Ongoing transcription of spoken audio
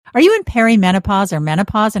Are you in perimenopause or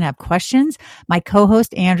menopause and have questions? My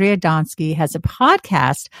co-host Andrea Donsky has a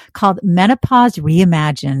podcast called Menopause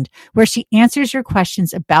Reimagined, where she answers your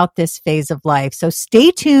questions about this phase of life. So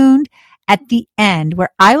stay tuned at the end,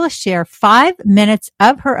 where I will share 5 minutes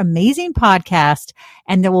of her amazing podcast,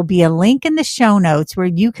 and there will be a link in the show notes where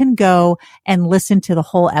you can go and listen to the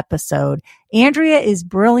whole episode. Andrea is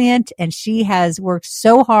brilliant, and she has worked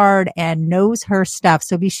so hard and knows her stuff.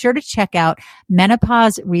 So be sure to check out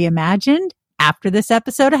Menopause Reimagined after this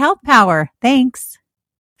episode of Health Power. Thanks.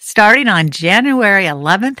 Starting on January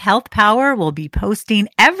 11th, Health Power will be posting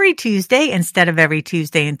every Tuesday instead of every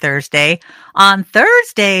Tuesday and Thursday. On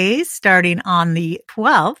Thursdays, starting on the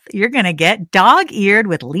 12th, you're going to get Dog-Eared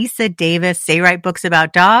with Lisa Davis. They write books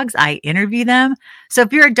about dogs. I interview them. So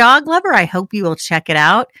if you're a dog lover, I hope you will check it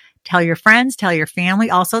out. Tell your friends, tell your family,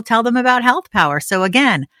 also tell them about Health Power. So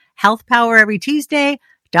again, Health Power every Tuesday,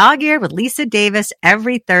 Dog-Eared with Lisa Davis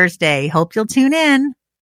every Thursday. Hope you'll tune in.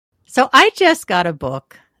 So I just got a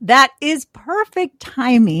book. That is perfect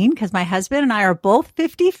timing because my husband and I are both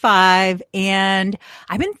 55, and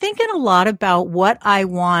I've been thinking a lot about what I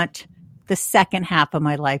want the second half of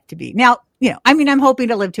my life to be. Now, I'm hoping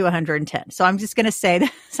to live to 110. So I'm just going to say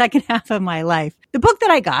the second half of my life. The book that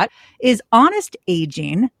I got is Honest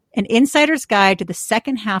Aging, An Insider's Guide to the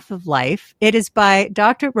Second Half of Life. It is by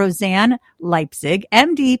Dr. Rosanne Leipzig,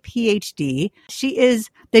 MD, Ph.D. She is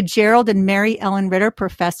the Gerald and Mary Ellen Ritter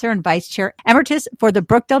Professor and Vice Chair Emeritus for the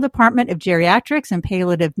Brookdale Department of Geriatrics and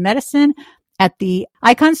Palliative Medicine at the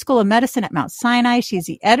Icahn School of Medicine at Mount Sinai. She's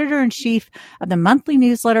the editor-in-chief of the monthly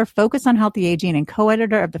newsletter Focus on Healthy Aging and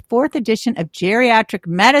co-editor of the 4th edition of Geriatric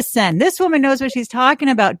Medicine. This woman knows what she's talking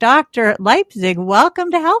about. Dr. Leipzig,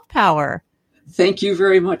 welcome to Health Power. Thank you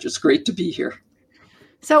very much. It's great to be here.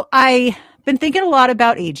 So I've been thinking a lot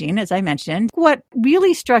about aging, as I mentioned. What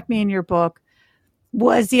really struck me in your book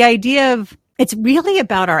was the idea of it's really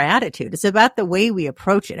about our attitude. It's about the way we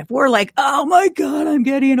approach it. If we're like, oh my God, I'm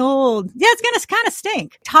getting old. Yeah, it's going to kind of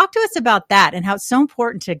stink. Talk to us about that and how it's so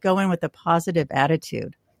important to go in with a positive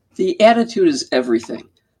attitude. The attitude is everything.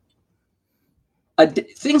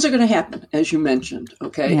 Things are going to happen, as you mentioned,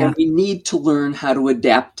 okay? Yeah. And we need to learn how to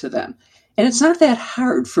adapt to them. And it's not that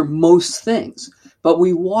hard for most things, but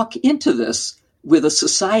we walk into this with a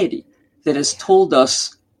society that has told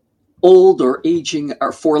us old or aging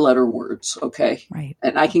are 4-letter words, okay? Right.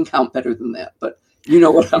 And I can count better than that, but you know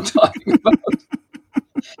what I'm talking about.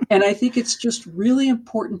 And I think it's just really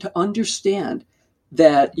important to understand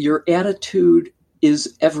that your attitude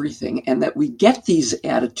is everything and that we get these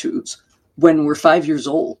attitudes when we're 5 years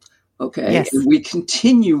old, okay? Yes. And we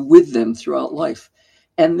continue with them throughout life.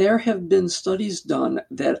 And there have been studies done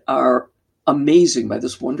that are amazing by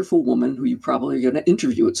this wonderful woman who you probably are going to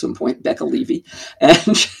interview at some point, Becca Levy.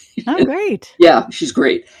 And great. Yeah, she's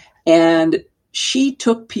great. And she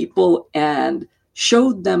took people and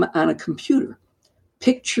showed them on a computer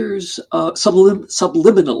pictures,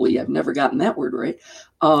 subliminally, I've never gotten that word right,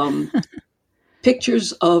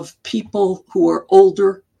 pictures of people who are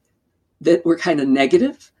older that were kind of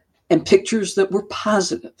negative and pictures that were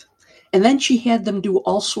positive. And then she had them do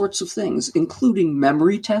all sorts of things, including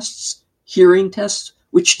memory tests, hearing tests,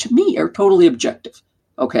 which to me are totally objective.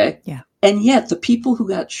 Okay. Yeah. And yet the people who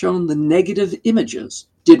got shown the negative images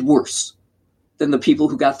did worse than the people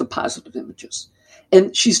who got the positive images.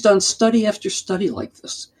 And she's done study after study like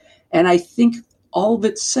this. And I think all of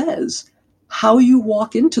it says how you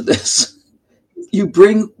walk into this, you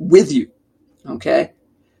bring with you. Okay.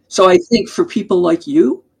 So I think for people like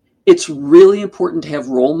you, it's really important to have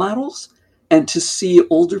role models and to see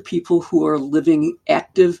older people who are living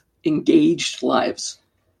active, engaged lives.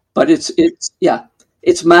 But it's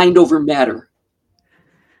mind over matter.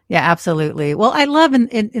 Yeah, absolutely. Well, I love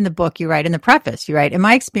in the book you write, in the preface you write, in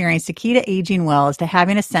my experience, the key to aging well is to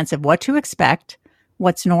having a sense of what to expect,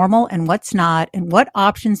 what's normal and what's not, and what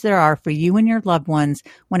options there are for you and your loved ones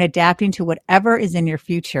when adapting to whatever is in your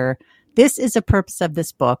future. This is the purpose of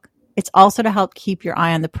this book. It's also to help keep your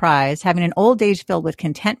eye on the prize, having an old age filled with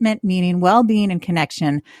contentment, meaning, well-being, and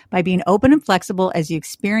connection by being open and flexible as you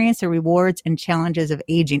experience the rewards and challenges of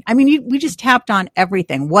aging. I mean, we just tapped on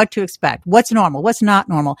everything, what to expect, what's normal, what's not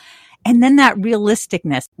normal, and then that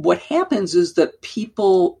realisticness. What happens is that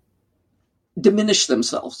people diminish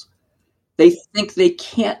themselves. They think they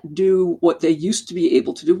can't do what they used to be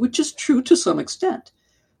able to do, which is true to some extent,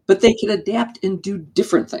 but they can adapt and do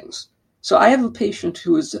different things. So I have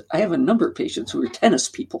a number of patients who are tennis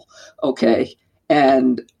people, okay?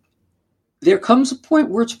 And there comes a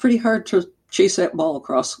point where it's pretty hard to chase that ball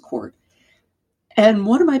across the court. And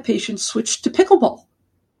one of my patients switched to pickleball.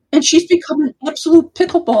 And she's become an absolute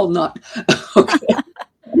pickleball nut, okay?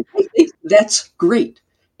 That's great.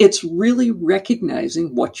 It's really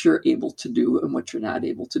recognizing what you're able to do and what you're not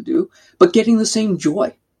able to do, but getting the same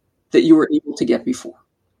joy that you were able to get before.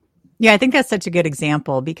 Yeah, I think that's such a good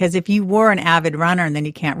example, because if you were an avid runner and then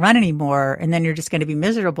you can't run anymore and then you're just going to be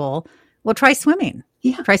miserable, well, try swimming.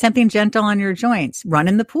 Yeah. Try something gentle on your joints. Run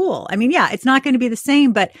in the pool. I mean, yeah, it's not going to be the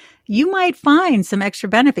same, but you might find some extra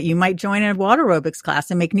benefit. You might join a water aerobics class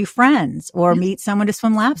and make new friends, or meet someone to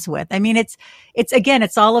swim laps with. I mean, it's again,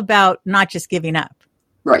 it's all about not just giving up.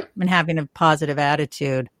 Right. And having a positive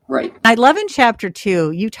attitude. Right. I love in chapter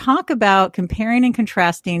 2, you talk about comparing and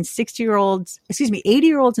contrasting 80-year-olds and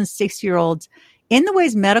 60-year-olds in the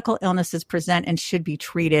ways medical illnesses present and should be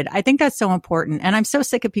treated. I think that's so important. And I'm so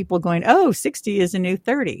sick of people going, oh, 60 is a new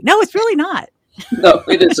 30. No, it's really not. No,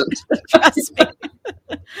 it isn't. Trust me.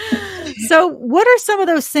 So what are some of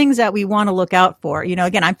those things that we want to look out for? You know,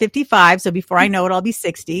 again, I'm 55, so before I know it, I'll be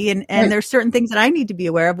 60. And Right. there's certain things that I need to be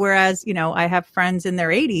aware of. Whereas, you know, I have friends in their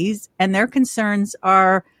 80s and their concerns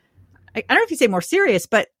are, I don't know if you say more serious,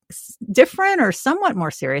 but different or somewhat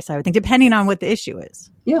more serious, I would think, depending on what the issue is.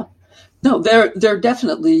 Yeah. No, there are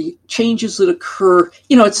definitely changes that occur.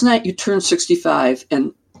 You know, it's not you turn 65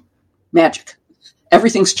 and magic.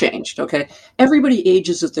 Everything's changed, okay? Everybody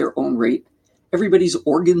ages at their own rate. Everybody's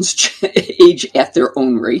organs age at their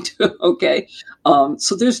own rate, okay?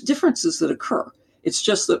 So there's differences that occur. It's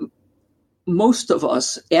just that most of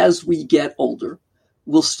us, as we get older,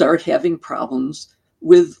 will start having problems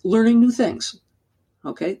with learning new things,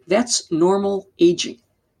 okay? That's normal aging.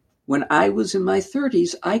 When I was in my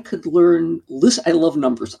 30s, I could learn lists. I love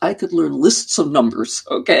numbers. I could learn lists of numbers,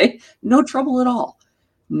 okay? No trouble at all.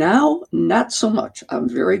 Now, not so much. I'm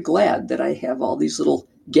very glad that I have all these little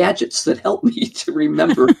gadgets that help me to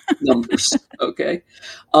remember numbers, okay?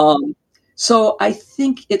 So I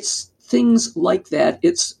think it's things like that.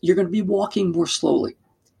 You're going to be walking more slowly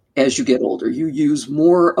as you get older. You use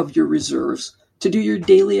more of your reserves to do your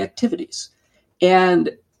daily activities.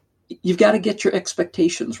 And you've got to get your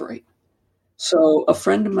expectations right. So a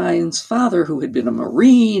friend of mine's father, who had been a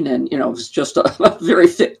Marine and, you know, was just a very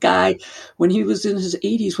fit guy, when he was in his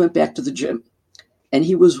 80s, went back to the gym. And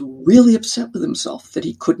he was really upset with himself that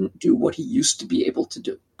he couldn't do what he used to be able to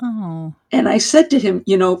do. Oh. And I said to him,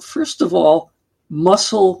 you know, first of all,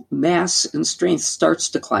 muscle mass and strength starts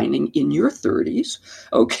declining in your 30s.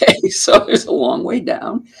 Okay, so there's a long way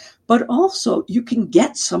down. But also, you can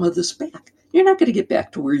get some of this back. You're not going to get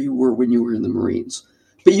back to where you were when you were in the Marines,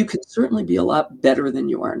 but you can certainly be a lot better than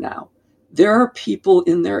you are now. There are people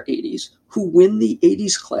in their 80s who win the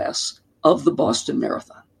 80s class of the Boston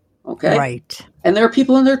Marathon. Okay. Right. And there are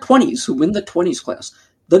people in their 20s who win the 20s class.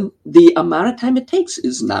 The amount of time it takes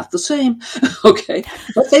is not the same. Okay.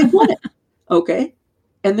 But they won it. Okay.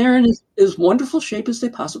 And they're in as wonderful shape as they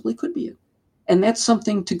possibly could be in. And that's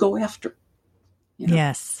something to go after. You know?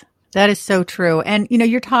 Yes. That is so true. And, you know,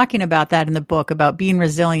 you're talking about that in the book, about being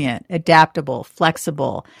resilient, adaptable,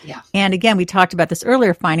 flexible. Yeah. And again, we talked about this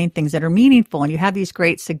earlier, finding things that are meaningful. And you have these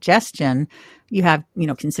great suggestions. You have, you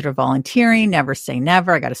know, consider volunteering, never say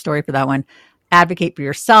never. I got a story for that one. Advocate for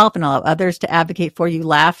yourself and allow others to advocate for you.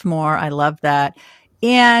 Laugh more. I love that.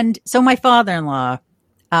 And so my father-in-law,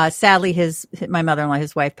 sadly, my mother-in-law,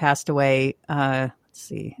 his wife passed away, I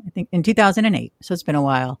think in 2008. So it's been a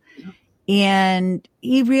while. Yeah. And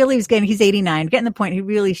he really was he's 89, getting the point, he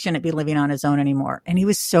really shouldn't be living on his own anymore. And he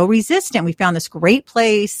was so resistant. We found this great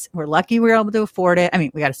place. We're lucky we were able to afford it. I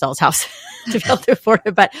mean, we got to sell his house to be able to afford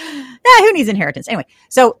it, but who needs inheritance? Anyway,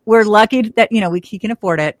 so we're lucky that, you know, he can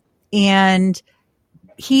afford it. And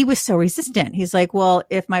he was so resistant. He's like, well,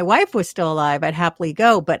 if my wife was still alive, I'd happily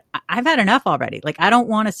go, but I've had enough already. Like, I don't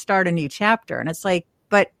want to start a new chapter. And it's like,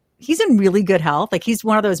 but he's in really good health. Like, he's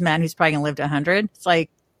one of those men who's probably going to live to 100. It's like,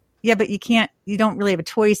 yeah, but you don't really have a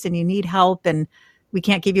choice and you need help and we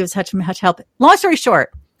can't give you as much help. Long story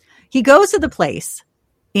short, he goes to the place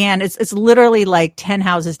and it's literally like 10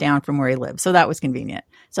 houses down from where he lives. So that was convenient.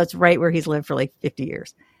 So it's right where he's lived for like 50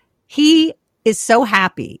 years. He is so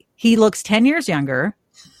happy. He looks 10 years younger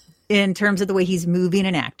in terms of the way he's moving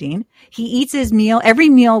and acting. He eats every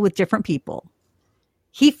meal with different people.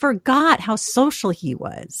 He forgot how social he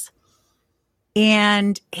was.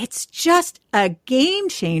 And it's just a game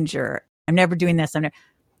changer. I'm never doing this.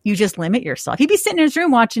 You just limit yourself. He'd be sitting in his room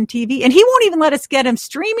watching TV and he won't even let us get him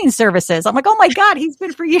streaming services. I'm like, oh my God, he's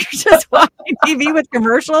been for years just watching TV with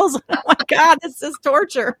commercials. Oh my God, this is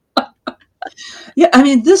torture. Yeah, I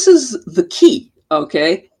mean, this is the key,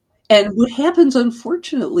 okay? And what happens,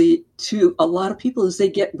 unfortunately, to a lot of people is they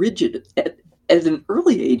get rigid at an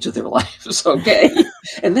early age of their lives, okay?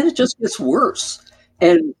 And then it just gets worse.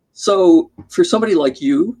 And so for somebody like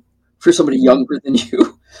you, for somebody younger than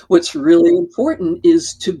you. What's really important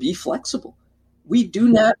is to be flexible. We do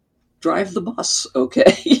not drive the bus,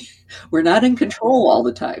 okay? We're not in control all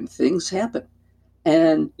the time. Things happen.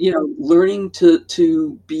 And, learning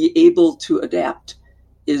to be able to adapt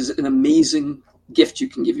is an amazing gift you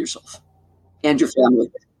can give yourself and your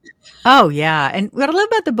family. Oh, yeah. And what I love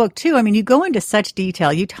about the book, too, I mean, you go into such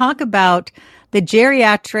detail. You talk about the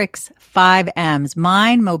geriatrics 5 M's: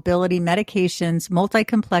 mind, mobility, medications,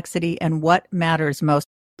 multi-complexity, and what matters most.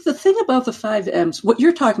 The thing about the 5 M's, what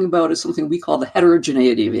you're talking about is something we call the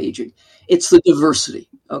heterogeneity of aging. It's the diversity,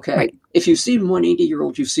 okay? Right. If you've seen one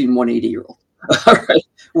 80-year-old, you've seen one 80-year-old. All right.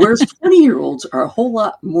 Whereas 20-year-olds are a whole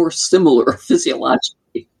lot more similar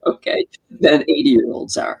physiologically, okay, than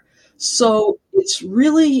 80-year-olds are. So it's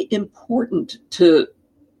really important to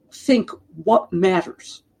think what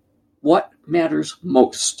matters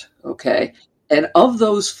most, okay? And of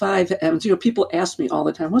those 5 M's, people ask me all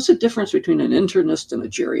the time, what's the difference between an internist and a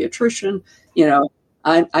geriatrician?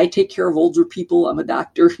 I take care of older people. I'm a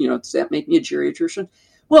doctor. Does that make me a geriatrician?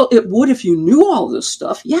 Well, it would if you knew all this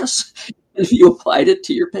stuff, yes, if you applied it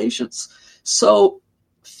to your patients. So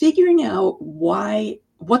figuring out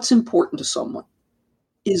what's important to someone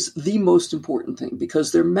is the most important thing,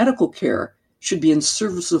 because their medical care should be in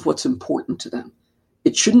service of what's important to them.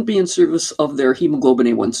 It shouldn't be in service of their hemoglobin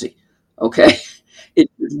A1C, okay?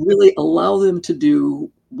 It should really allow them to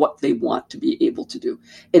do what they want to be able to do.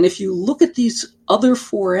 And if you look at these other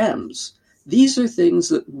 4 M's, these are things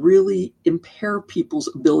that really impair people's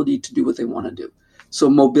ability to do what they want to do.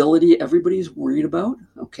 So mobility, everybody's worried about,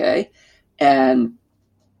 okay? And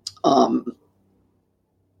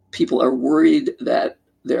people are worried that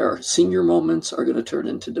their senior moments are going to turn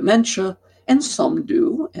into dementia, and some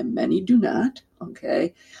do, and many do not,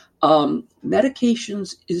 okay?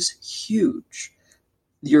 Medications is huge.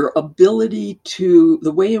 Your ability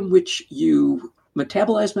the way in which you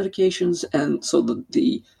metabolize medications, and so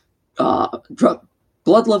the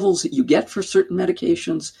blood levels that you get for certain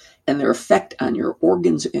medications and their effect on your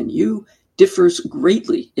organs and you differs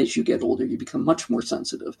greatly as you get older. You become much more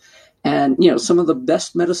sensitive. And, some of the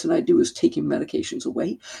best medicine I do is taking medications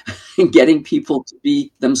away and getting people to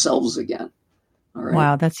be themselves again. All right.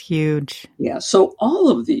 Wow, that's huge. Yeah. So all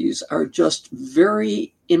of these are just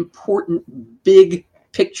very important, big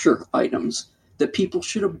picture items that people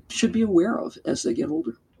should be aware of as they get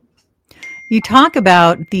older. You talk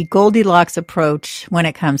about the Goldilocks approach when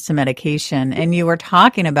it comes to medication, and you were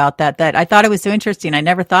talking about that I thought it was so interesting. I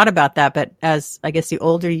never thought about that, but as I guess the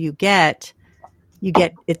older you get, you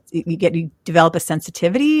develop a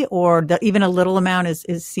sensitivity, or even a little amount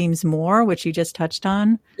seems more, which you just touched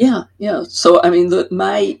on. Yeah. So,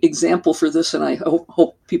 my example for this, and I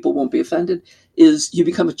hope people won't be offended, is you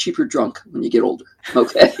become a cheaper drunk when you get older.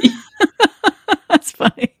 Okay. That's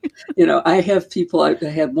funny. I have people, I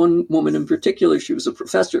had one woman in particular, she was a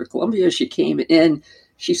professor at Columbia. She came in,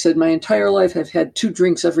 she said, my entire life I've had 2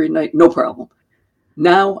 drinks every night, no problem.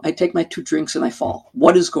 Now I take my 2 drinks and I fall.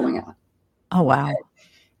 What is going on? Oh, wow. Okay.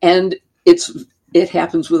 And it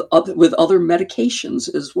happens with other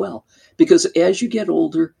medications as well, because as you get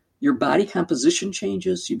older, your body composition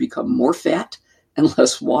changes, you become more fat and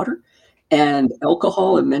less water, and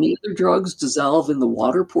alcohol and many other drugs dissolve in the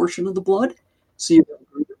water portion of the blood. So you have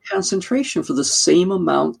greater concentration for the same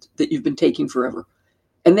amount that you've been taking forever.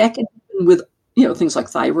 And that can happen with, things like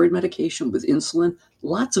thyroid medication, with insulin,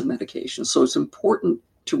 lots of medications. So it's important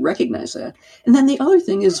to recognize that. And then the other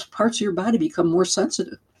thing is parts of your body become more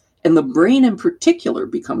sensitive. And the brain in particular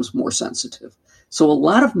becomes more sensitive. So a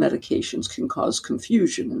lot of medications can cause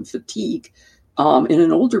confusion and fatigue in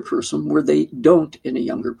an older person where they don't in a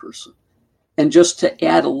younger person. And just to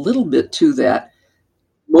add a little bit to that,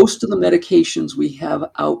 most of the medications we have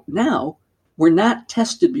out now were not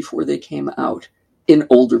tested before they came out in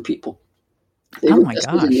older people. They were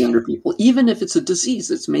tested in younger people. Even if it's a disease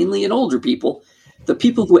that's mainly in older people, the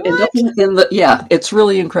people who end up it's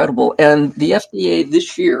really incredible. And the FDA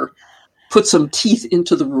this year put some teeth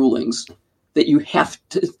into the rulings that you have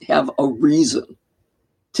to have a reason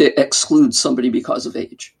to exclude somebody because of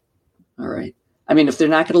age. All right. If they're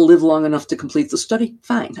not going to live long enough to complete the study,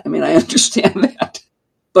 fine. I understand that.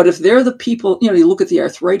 But if they're the people, you look at the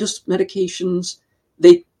arthritis medications,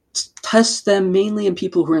 they test them mainly in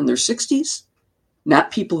people who are in their 60s,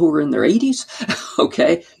 not people who are in their 80s.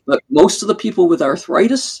 Okay. But most of the people with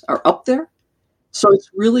arthritis are up there. So it's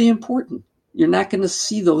really important. You're not going to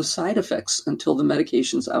see those side effects until the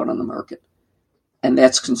medication's out on the market. And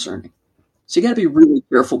that's concerning. So you got to be really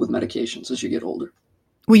careful with medications as you get older.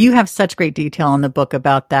 Well, you have such great detail in the book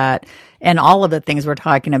about that and all of the things we're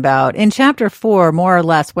talking about. In chapter 4, more or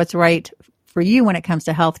less, what's right for you when it comes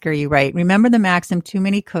to healthcare, you write, remember the maxim, too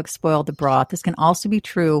many cooks spoil the broth. This can also be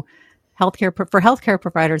true for healthcare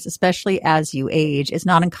providers, especially as you age. It's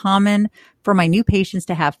not uncommon for my new patients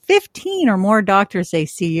to have 15 or more doctors they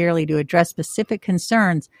see yearly to address specific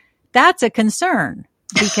concerns. That's a concern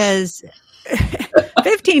because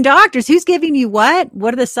 15 doctors, who's giving you what?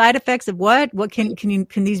 What are the side effects of what? What can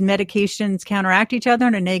these medications counteract each other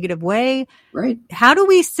in a negative way? Right. How do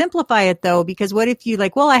we simplify it though? Because what if you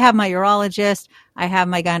I have my urologist, I have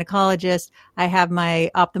my gynecologist, I have my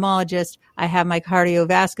ophthalmologist, I have my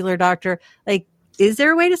cardiovascular doctor. Is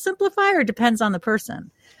there a way to simplify, or it depends on the person?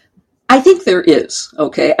 I think there is.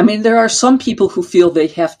 Okay. I mean, there are some people who feel they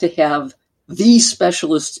have to have the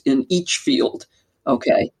specialist in each field.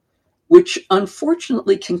 Okay. Which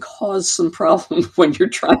unfortunately can cause some problem when you're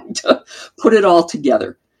trying to put it all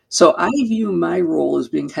together. So I view my role as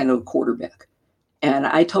being kind of a quarterback. And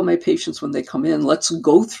I tell my patients when they come in, let's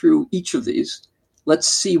go through each of these. Let's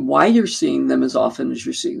see why you're seeing them as often as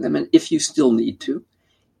you're seeing them, and if you still need to.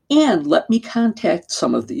 And let me contact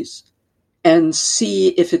some of these and see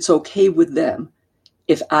if it's okay with them.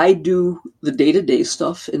 If I do the day-to-day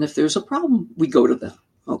stuff, and if there's a problem, we go to them.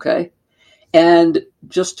 Okay? And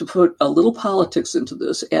just to put a little politics into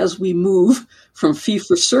this, as we move from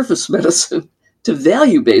fee-for-service medicine to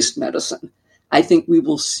value-based medicine, I think we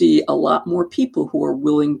will see a lot more people who are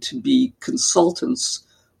willing to be consultants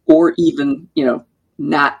or even,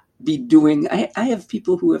 not be doing. I have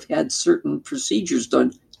people who have had certain procedures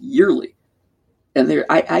done yearly, and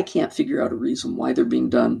I can't figure out a reason why they're being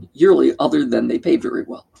done yearly other than they pay very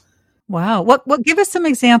well. Wow. What give us some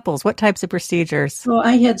examples? What types of procedures? So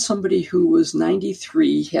I had somebody who was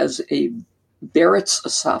 93, has a Barrett's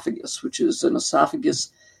esophagus, which is an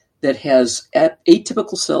esophagus that has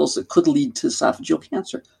atypical cells that could lead to esophageal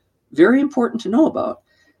cancer. Very important to know about.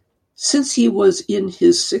 Since he was in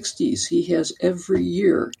his 60s, he has every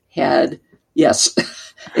year had, yes.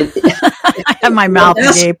 I have my mouth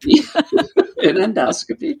agape. An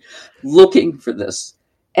endoscopy looking for this.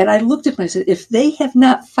 And I looked at him and I said, if they have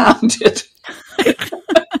not found it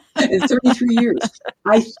in 33 years,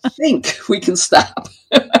 I think we can stop.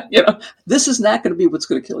 This is not going to be what's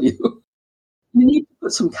going to kill you. You need to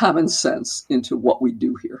put some common sense into what we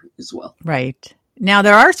do here as well. Right. Now,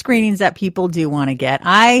 there are screenings that people do want to get.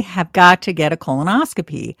 I have got to get a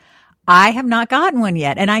colonoscopy. I have not gotten one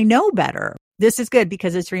yet, and I know better. This is good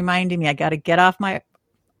because it's reminding me I got to get off my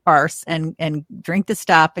arse and drink the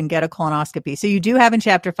stuff and get a colonoscopy. So you do have in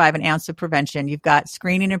Chapter 5 an ounce of prevention. You've got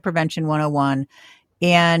Screening and Prevention 101.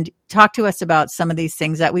 And talk to us about some of these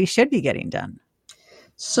things that we should be getting done.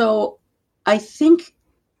 So I think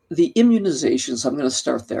the immunizations, I'm going to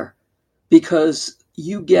start there, because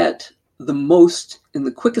you get the most in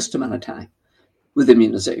the quickest amount of time with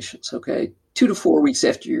immunizations, okay? 2 to 4 weeks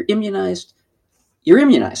after you're immunized.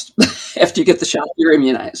 After you get the shot, you're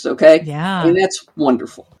immunized, okay? Yeah. And that's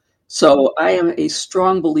wonderful. So I am a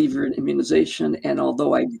strong believer in immunization, and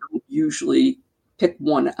although I don't usually pick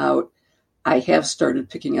one out, I have started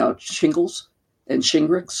picking out shingles and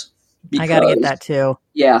Shingrix. I got to get that too.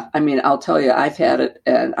 Yeah, I mean, I'll tell you, I've had it,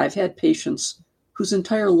 and I've had patients whose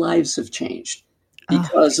entire lives have changed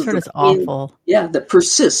because of the pain, awful. Yeah, that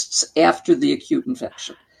persists after the acute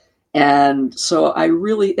infection. And so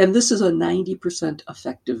and this is a 90%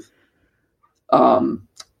 effective.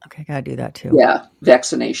 Okay, got to do that too. Yeah,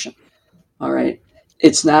 vaccination. All right.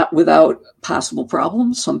 It's not without possible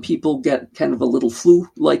problems. Some people get kind of a little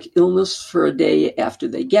flu-like illness for a day after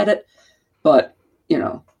they get it. But,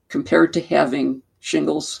 compared to having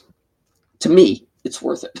shingles, to me, it's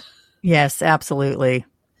worth it. Yes, absolutely.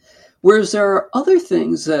 Whereas there are other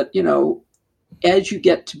things that, as you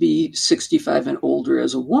get to be 65 and older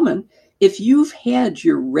as a woman, if you've had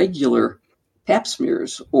your regular pap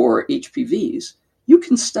smears or HPVs, you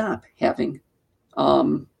can stop having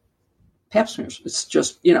pap smears. It's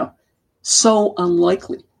just, so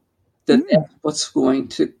unlikely that that's what's going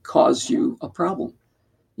to cause you a problem.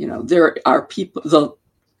 There are people, the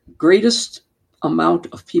greatest amount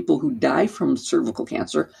of people who die from cervical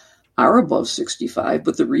cancer are above 65,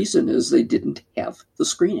 but the reason is they didn't have the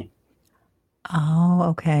screening. Oh,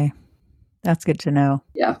 okay. That's good to know.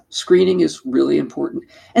 Yeah, screening is really important.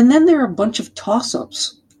 And then there are a bunch of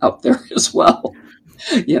toss-ups out there as well,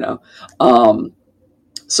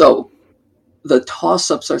 So the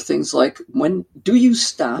toss-ups are things like, when do you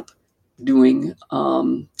stop doing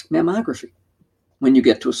mammography when you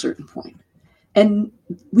get to a certain point? And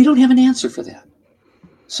we don't have an answer for that.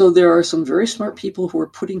 So there are some very smart people who are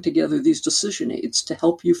putting together these decision aids to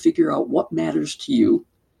help you figure out what matters to you.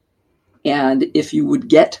 And if you would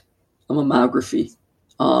get a mammography,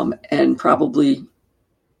 and probably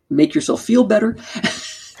make yourself feel better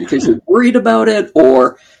because you're worried about it,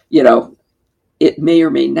 or, it may or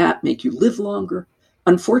may not make you live longer.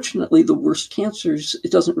 Unfortunately, the worst cancers,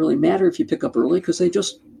 it doesn't really matter if you pick up early because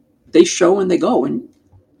they show and they go, and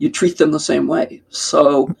you treat them the same way.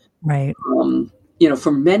 So, right.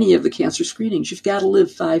 For many of the cancer screenings, you've got to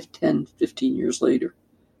live 5, 10, 15 years later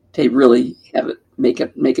to really have it make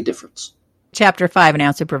a difference. Chapter 5, an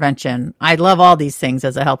ounce of prevention. I love all these things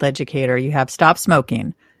as a health educator. You have stop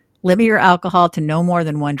smoking, limit your alcohol to no more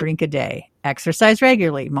than 1 drink a day, exercise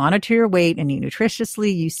regularly, monitor your weight and eat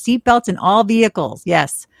nutritiously, use seatbelts in all vehicles.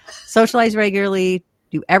 Yes. Socialize regularly,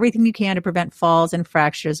 do everything you can to prevent falls and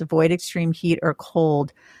fractures, avoid extreme heat or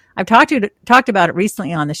cold. I've talked about it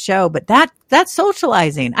recently on the show, but that's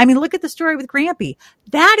socializing. I mean, look at the story with Grampy.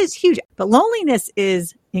 That is huge. But loneliness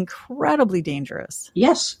is incredibly dangerous.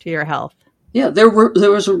 Yes. To your health. Yeah, there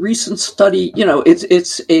was a recent study.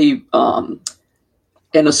 It's an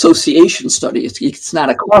association study. It's not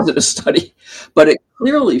a causative study, but it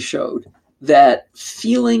clearly showed that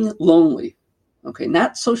feeling lonely, okay,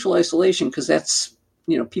 not social isolation, because that's,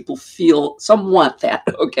 people some want that,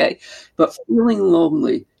 okay, but feeling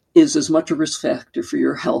lonely is as much a risk factor for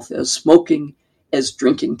your health as smoking, as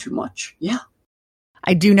drinking too much. Yeah.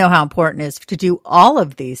 I do know how important it is to do all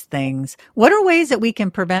of these things. What are ways that we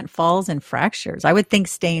can prevent falls and fractures? I would think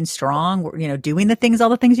staying strong, doing all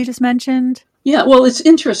the things you just mentioned. Yeah, well, it's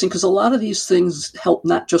interesting because a lot of these things help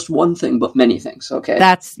not just one thing, but many things, okay?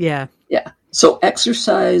 Yeah. So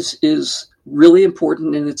exercise is really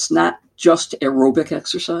important, and it's not just aerobic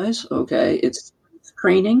exercise, okay? It's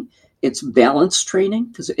training, it's balance training,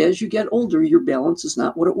 because as you get older, your balance is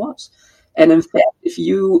not what it was. And in fact, if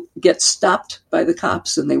you get stopped by the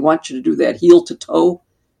cops and they want you to do that heel to toe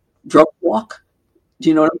drug walk, do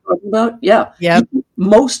you know what I'm talking about? Yeah. Yep.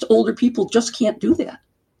 Most older people just can't do that.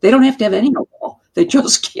 They don't have to have any alcohol. They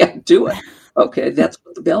just can't do it. Okay. That's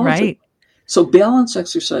what the balance is. So balance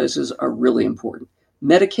exercises are really important.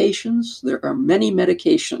 Medications, there are many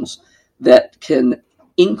medications that can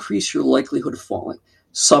increase your likelihood of falling.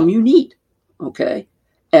 Some you need. Okay.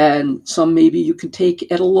 And some maybe you can take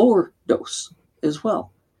at a lower dose as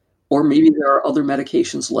well. Or maybe there are other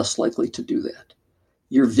medications less likely to do that.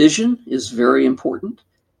 Your vision is very important.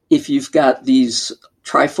 If you've got these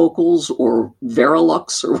trifocals or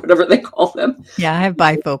Verilux or whatever they call them. Yeah, I have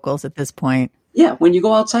bifocals at this point. Yeah, when you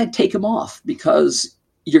go outside, take them off because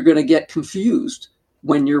you're going to get confused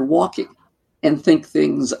when you're walking and think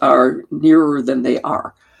things are nearer than they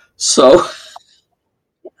are. So...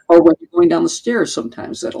 or when you're going down the stairs,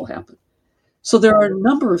 sometimes that'll happen. So there are a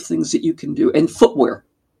number of things that you can do. And footwear.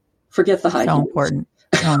 Forget the high heels. So important.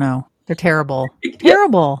 Oh, no. They're terrible.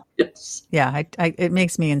 Terrible. Yes. Yeah, it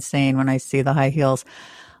makes me insane when I see the high heels.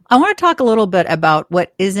 I want to talk a little bit about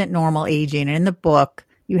what isn't normal aging. And in the book,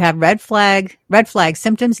 you have red flag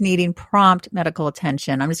symptoms needing prompt medical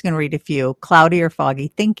attention. I'm just going to read a few. Cloudy or foggy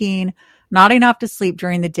thinking, not enough to sleep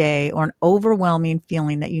during the day, or an overwhelming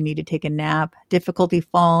feeling that you need to take a nap, difficulty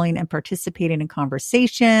falling and participating in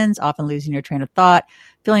conversations, often losing your train of thought,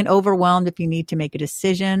 feeling overwhelmed if you need to make a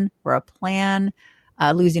decision or a plan,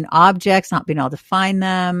 losing objects, not being able to find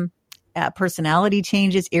them, personality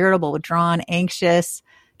changes, irritable, withdrawn, anxious.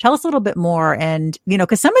 Tell us a little bit more. And,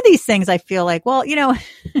 because some of these things I feel like, well,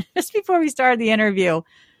 just before we started the interview,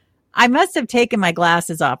 I must have taken my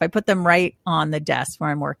glasses off. I put them right on the desk where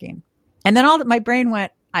I'm working. And then my brain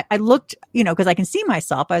went, I looked, because I can see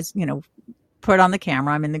myself. I was, put on the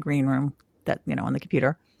camera. I'm in the green room on the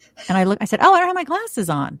computer. And I said, oh, I don't have my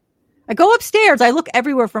glasses on. I go upstairs. I look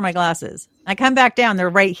everywhere for my glasses. I come back down. They're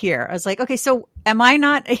right here. I was like, okay, so am I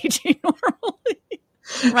not aging normally?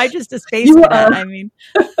 Am I just a space cadet? I mean,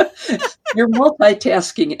 you're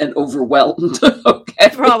multitasking and overwhelmed. Okay.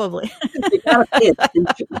 Probably. You gotta pay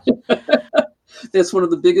attention. That's one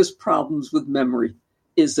of the biggest problems with memory.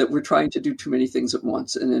 Is that we're trying to do too many things at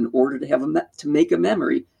once. And in order to have to make a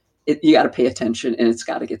memory, you got to pay attention and it's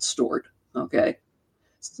got to get stored. Okay.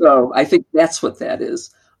 So I think that's what that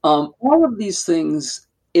is. All of these things,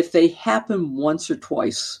 if they happen once or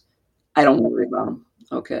twice, I don't worry about them.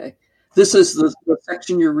 Okay. This is the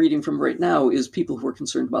section you're reading from right now is people who are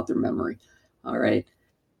concerned about their memory. All right.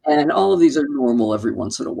 And all of these are normal every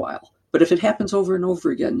once in a while. But if it happens over and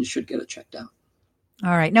over again, you should get it checked out.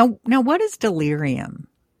 All right. Now, what is delirium?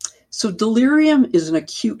 So delirium is an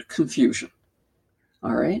acute confusion.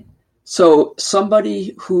 All right. So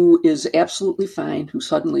somebody who is absolutely fine, who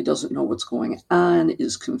suddenly doesn't know what's going on,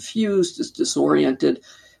 is confused, is disoriented,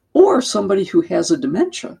 or somebody who has a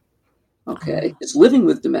dementia, okay, is living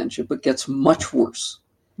with dementia, but gets much worse.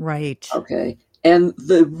 Right. Okay. And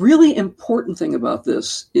the really important thing about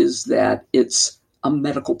this is that it's a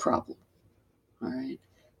medical problem. All right.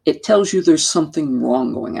 It tells you there's something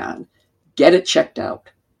wrong going on. Get it checked out.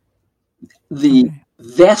 The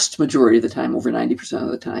vast majority of the time, over 90% of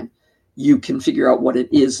the time, you can figure out what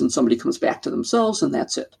it is and somebody comes back to themselves and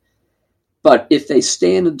that's it. But if they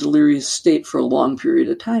stay in a delirious state for a long period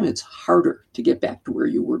of time, it's harder to get back to where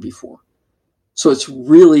you were before. So it's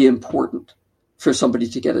really important for somebody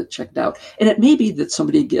to get it checked out. And it may be that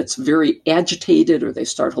somebody gets very agitated or they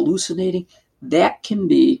start hallucinating. That can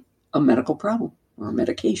be a medical problem or a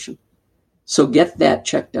medication. So get that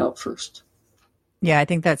checked out first. Yeah, I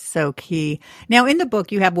think that's so key. Now, in the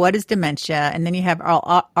book, you have what is dementia, and then you have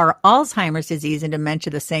our Alzheimer's disease and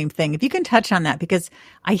dementia, the same thing. If you can touch on that, because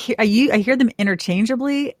I hear them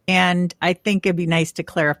interchangeably, and I think it'd be nice to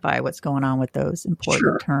clarify what's going on with those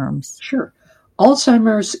important terms. Sure.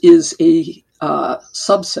 Alzheimer's is a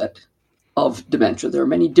subset of dementia. There are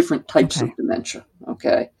many different types of dementia.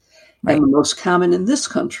 Okay. Right. And the most common in this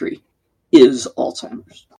country is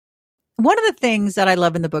Alzheimer's. One of the things that I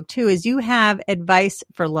love in the book, too, is you have advice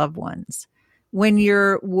for loved ones when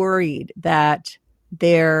you're worried that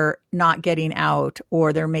they're not getting out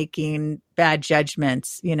or they're making bad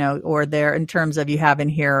judgments, or they're in terms of you have in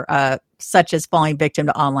here, such as falling victim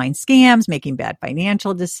to online scams, making bad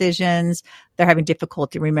financial decisions. They're having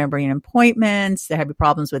difficulty remembering appointments. They're having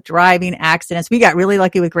problems with driving, accidents. We got really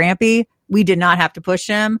lucky with Grampy. We did not have to push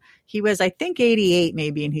him. He was, I think, 88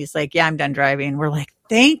 maybe. And he's like, yeah, I'm done driving. We're like,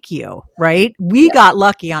 thank you. Right. We got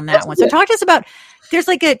lucky on that one. So talk to us about, there's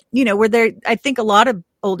like where I think a lot of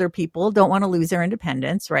older people don't want to lose their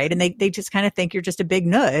independence. Right. And they just kind of think you're just a big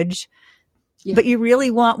nudge, but you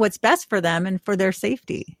really want what's best for them and for their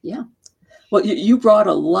safety. Yeah. Well, you brought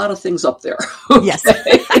a lot of things up there. Yes.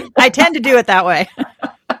 I tend to do it that way.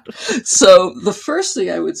 So the first thing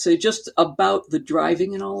I would say just about the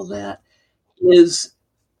driving and all of that is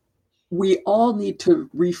we all need to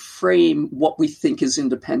reframe what we think is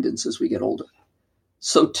independence as we get older.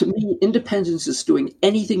 So to me, independence is doing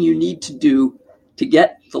anything you need to do to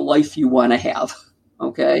get the life you want to have.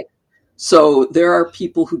 Okay. So there are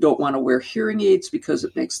people who don't want to wear hearing aids because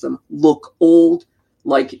it makes them look old,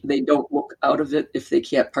 like they don't look out of it if they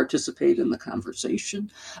can't participate in the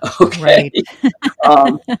conversation. Okay.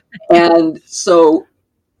 Right. And so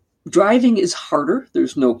driving is harder.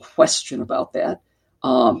 There's no question about that.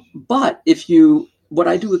 But what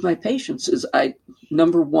I do with my patients is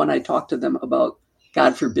number one, I talk to them about,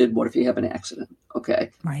 God forbid, what if you have an accident?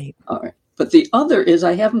 Okay. Right. All right. But the other is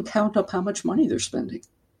I have them count up how much money they're spending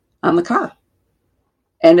on the car.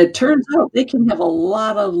 And it turns out they can have a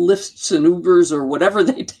lot of Lyfts and Ubers or whatever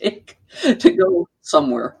they take to go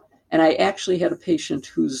somewhere. And I actually had a patient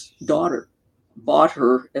whose daughter bought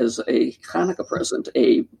her as a Hanukkah present,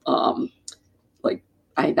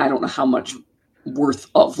 I don't know how much worth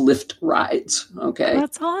of Lyft rides. Okay.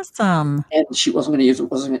 That's awesome. And she wasn't going to use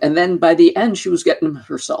it. And then by the end, she was getting them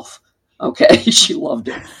herself. Okay. She loved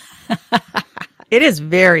it. It is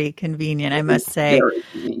very convenient, I must say. Very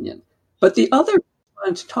convenient. But the other thing I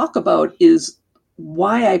want to talk about is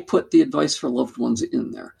why I put the advice for loved ones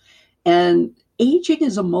in there. And aging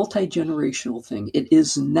is a multi-generational thing. It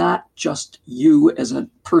is not just you as a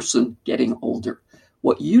person getting older.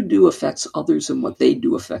 What you do affects others and what they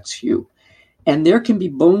do affects you. And there can be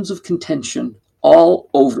bones of contention all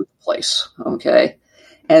over the place, okay?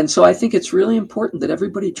 And so I think it's really important that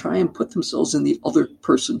everybody try and put themselves in the other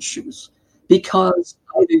person's shoes, because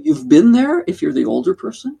either you've been there if you're the older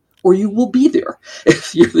person, or you will be there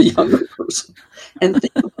if you're the younger person. And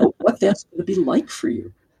think about what that's going to be like for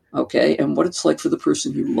you, okay? And what it's like for the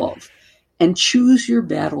person you love. And choose your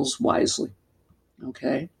battles wisely,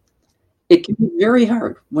 okay? It can be very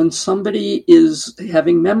hard when somebody is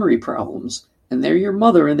having memory problems and they're your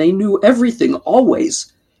mother and they knew everything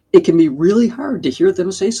always. It can be really hard to hear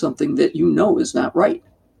them say something that you know is not right.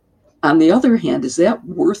 On the other hand, is that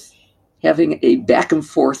worth having a back and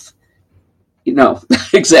forth?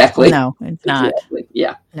 Exactly. No, it's not. Exactly.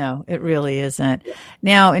 Yeah. No, it really isn't.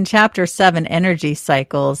 Now, in chapter 7, energy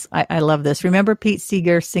cycles, I love this. Remember Pete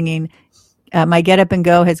Seeger singing, "My get up and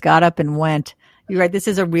go has got up and went." You're right. This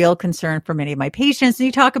is a real concern for many of my patients. And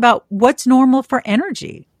you talk about what's normal for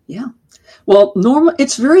energy. Yeah. Well,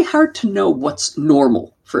 it's very hard to know what's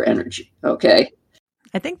normal for energy. Okay.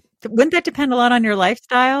 I think, wouldn't that depend a lot on your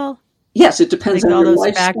lifestyle? Yes, it depends on all your those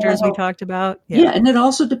lifestyle. Factors we talked about. Yeah, and it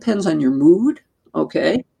also depends on your mood.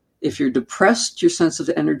 Okay. If you're depressed, your sense of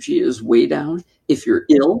energy is way down. If you're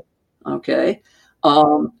ill, okay.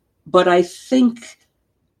 But I think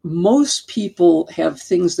most people have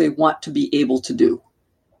things they want to be able to do.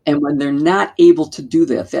 And when they're not able to do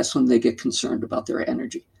that, that's when they get concerned about their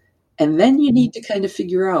energy. And then you need to kind of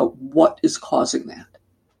figure out what is causing that.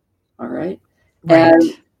 All right. Right.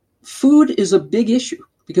 And food is a big issue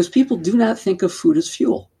because people do not think of food as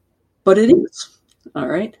fuel, but it is. All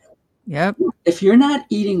right. Yep. If you're not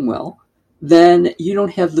eating well, then you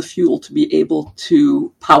don't have the fuel to be able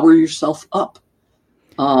to power yourself up.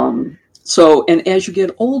 And as you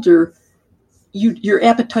get older, your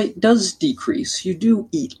appetite does decrease. You do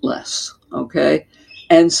eat less. Okay.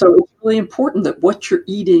 And so it's really important that what you're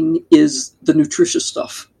eating is the nutritious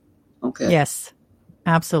stuff. Okay. Yes,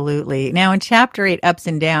 absolutely. Now, in chapter 8, Ups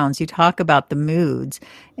and Downs, you talk about the moods,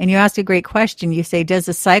 and you ask a great question. You say, does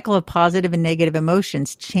the cycle of positive and negative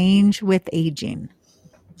emotions change with aging?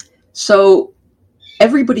 So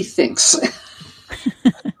everybody thinks,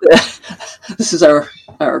 this is our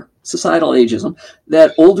societal ageism,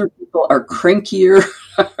 that older people are crankier.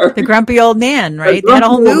 The grumpy old man, right? They had a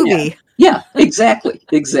whole movie. Man. Yeah, exactly.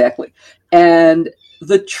 And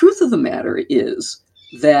the truth of the matter is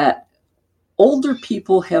that older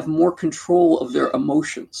people have more control of their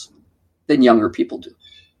emotions than younger people do.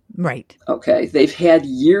 Right. Okay. They've had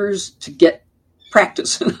years to get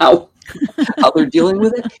practice in how they're dealing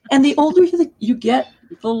with it. And the older you get,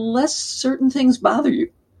 the less certain things bother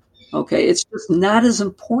you. Okay. It's just not as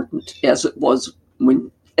important as it was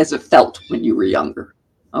as it felt when you were younger.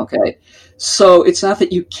 Okay. So it's not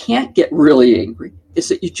that you can't get really angry. It's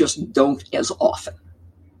that you just don't as often.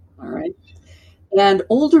 All right. And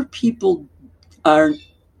older people are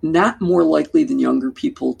not more likely than younger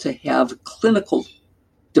people to have clinical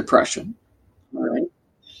depression. All right.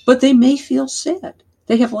 But they may feel sad.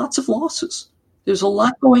 They have lots of losses. There's a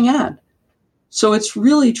lot going on. So it's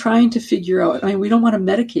really trying to figure out, we don't want to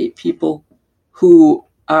medicate people who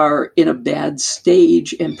are in a bad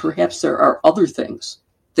stage, and perhaps there are other things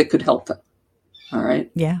that could help them. All right.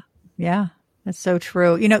 Yeah. That's so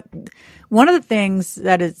true. One of the things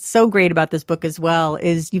that is so great about this book as well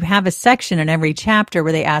is you have a section in every chapter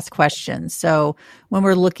where they ask questions. So when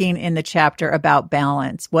we're looking in the chapter about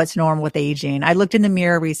balance, what's normal with aging, I looked in the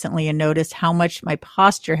mirror recently and noticed how much my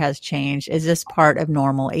posture has changed. Is this part of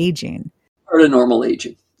normal aging? Part of normal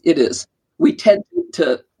aging. It is. We tend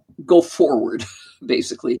to go forward,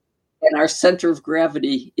 basically, and our center of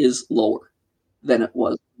gravity is lower than it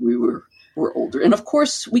was when we were older. And of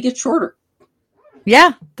course, we get shorter.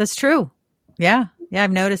 Yeah, that's true. Yeah,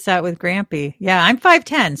 I've noticed that with Grampy. Yeah, I'm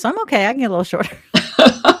 5'10", so I'm okay. I can get a little shorter.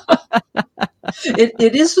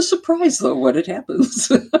 It is a surprise, though, when it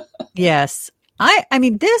happens. Yes. I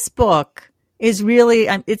mean, this book is really,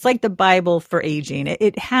 it's like the Bible for aging.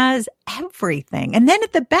 It has everything. And then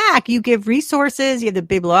at the back, you give resources, you have the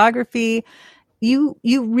bibliography. You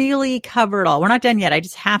really cover it all. We're not done yet. I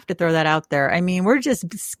just have to throw that out there. I mean, we're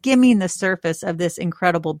just skimming the surface of this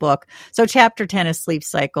incredible book. So chapter 10 is sleep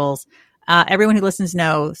cycles. Everyone who listens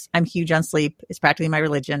knows I'm huge on sleep. It's practically my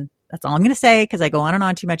religion. That's all I'm going to say because I go on and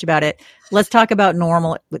on too much about it. Let's talk about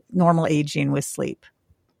normal aging with sleep.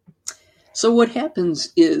 So what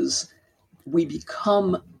happens is we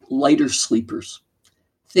become lighter sleepers.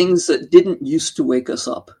 Things that didn't used to wake us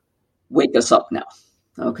up now.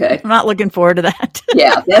 Okay. I'm not looking forward to that.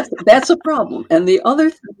 Yeah, that's a problem. And the other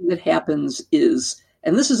thing that happens is,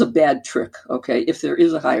 and this is a bad trick, okay, if there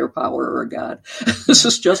is a higher power or a God, this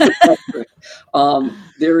is just a bad trick.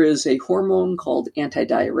 There is a hormone called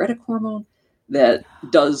antidiuretic hormone that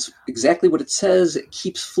does exactly what it says. It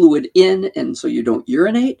keeps fluid in, and so you don't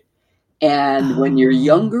urinate. And when you're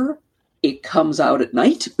younger, it comes out at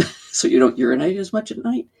night, so you don't urinate as much at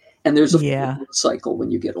night. And there's a cycle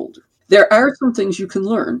when you get older. There are some things you can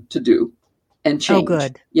learn to do and change. Oh,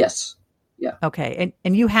 good. Yes. Yeah. Okay.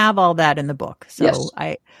 And you have all that in the book. So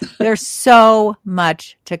yes. There's so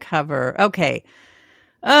much to cover. Okay.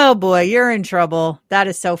 Oh boy, you're in trouble. That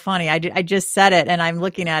is so funny. I just said it and I'm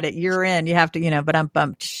looking at it. You're in, you have to, but I'm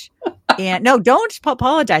bumped. And no, don't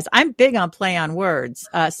apologize. I'm big on play on words.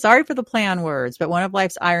 Sorry for the play on words, but one of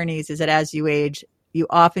life's ironies is that as you age, you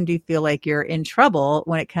often do feel like you're in trouble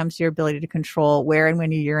when it comes to your ability to control where and when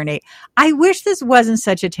you urinate. I wish this wasn't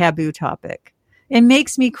such a taboo topic. It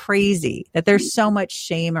makes me crazy that there's so much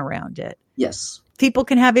shame around it. Yes. People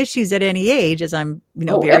can have issues at any age, as I'm,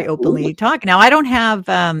 very openly talking. Now, I don't have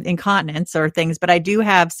incontinence or things, but I do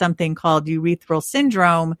have something called urethral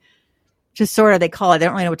syndrome. Just sort of, they call it, they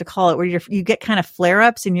don't really know what to call it, where you get kind of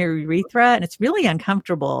flare-ups in your urethra, and it's really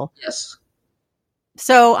uncomfortable. Yes.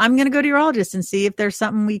 So I'm going to go to urologist and see if there's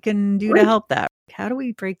something we can do to help that. How do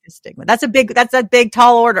we break the stigma? That's a big,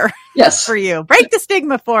 tall order. Yes. For you. Break the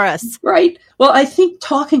stigma for us. Right. Well, I think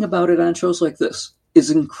talking about it on shows like this is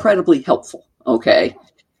incredibly helpful. Okay.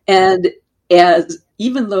 And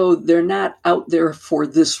even though they're not out there for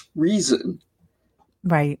this reason,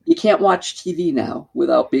 Right. You can't watch TV now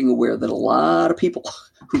without being aware that a lot of people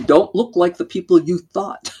who don't look like the people you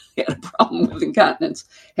thought had a problem with incontinence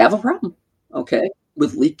have a problem, okay,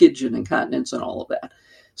 with leakage and incontinence and all of that.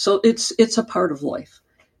 So it's a part of life.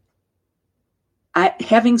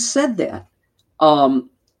 Having said that,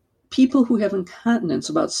 people who have incontinence,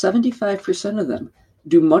 about 75% of them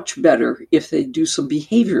do much better if they do some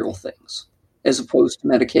behavioral things as opposed to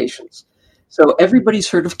medications. So everybody's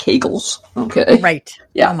heard of Kegels, okay? Right.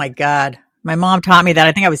 Yeah. Oh my God. My mom taught me that.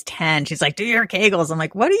 I think I was 10. She's like, do your Kegels. I'm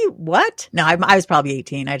like, what? No, I was probably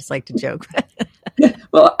 18. I just like to joke.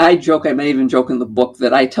 Well, I joke, I may even joke in the book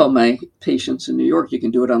that I tell my patients in New York, you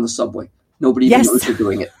can do it on the subway. Nobody even knows you're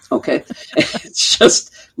doing it, okay? It's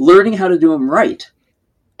just learning how to do them right.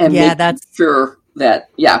 And making sure that,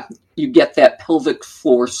 you get that pelvic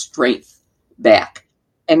floor strength back.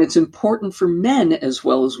 And it's important for men as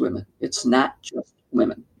well as women. It's not just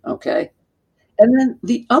women, okay? And then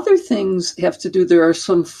the other things have to do, there are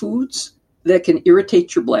some foods that can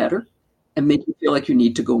irritate your bladder and make you feel like you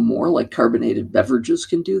need to go more, like carbonated beverages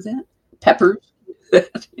can do that. Peppers,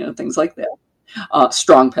 things like that.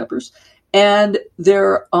 Strong peppers. And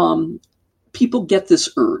people get this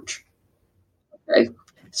urge, okay?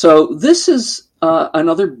 So this is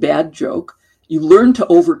another bad joke. You learn to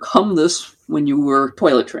overcome this when you were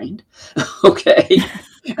toilet trained, okay?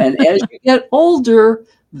 And as you get older,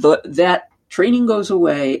 that training goes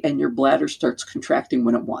away and your bladder starts contracting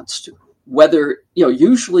when it wants to. Whether,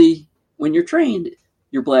 usually when you're trained,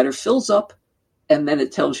 your bladder fills up and then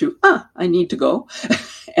it tells you, I need to go.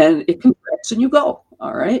 And it contracts and you go,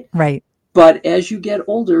 all right? Right. But as you get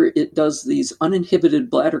older, it does these uninhibited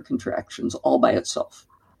bladder contractions all by itself.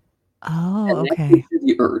 Oh, and okay. That gives you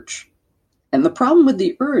the urge. And the problem with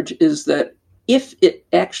the urge is that if it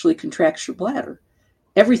actually contracts your bladder,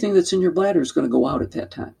 everything that's in your bladder is going to go out at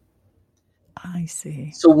that time. I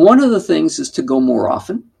see. So one of the things is to go more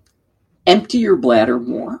often, empty your bladder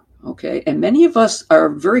more, okay? And many of us are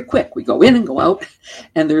very quick. We go in and go out,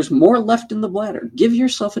 and there's more left in the bladder. Give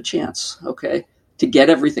yourself a chance, okay, to get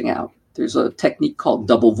everything out. There's a technique called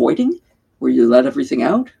double voiding, where you let everything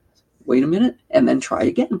out, wait a minute, and then try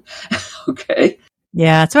again, okay?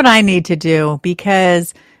 Yeah, that's what I need to do,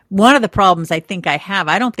 because one of the problems I think I have,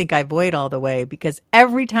 I don't think I void all the way, because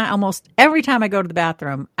almost every time I go to the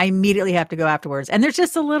bathroom, I immediately have to go afterwards. And there's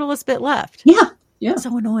just the littlest bit left. Yeah.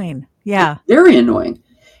 So annoying. Yeah. It's very annoying.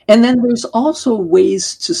 And then there's also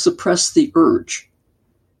ways to suppress the urge.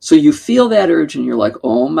 So you feel that urge and you're like,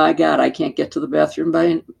 oh my God, I can't get to the bathroom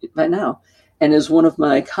by now. And as one of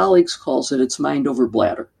my colleagues calls it, it's mind over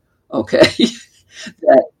bladder. Okay.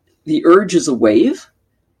 That the urge is a wave.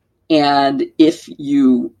 And if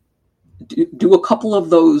you do a couple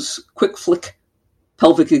of those quick flick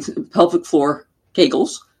pelvic floor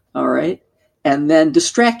Kegels, all right, and then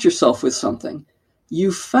distract yourself with something,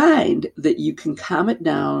 you find that you can calm it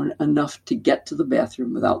down enough to get to the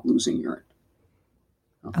bathroom without losing urine.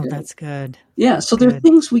 Okay? Oh, that's good. Yeah, that's so there are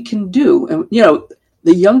things we can do. And,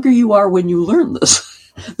 the younger you are when you learn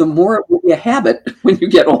this, the more it will be a habit when you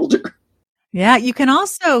get older. Yeah, you can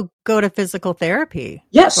also go to physical therapy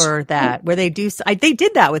for that, where they did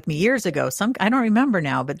that with me years ago. I don't remember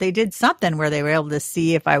now, but they did something where they were able to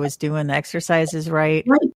see if I was doing the exercises right.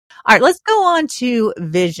 Right. All right, let's go on to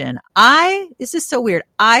vision. This is so weird.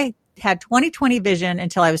 I had 20/20 vision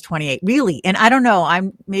until I was 28, really. And I don't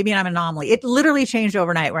know, maybe I'm an anomaly. It literally changed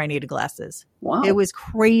overnight where I needed glasses. Wow. It was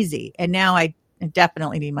crazy. And now I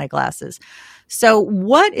definitely need my glasses. So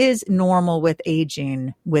what is normal with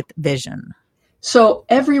aging with vision? So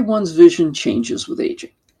everyone's vision changes with aging.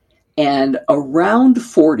 And around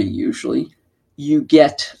 40, usually, you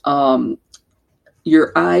get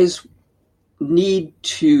your eyes need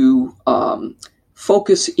to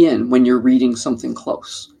focus in when you're reading something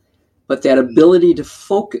close. But that ability to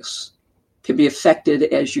focus can be affected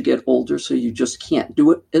as you get older, so you just can't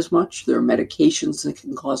do it as much. There are medications that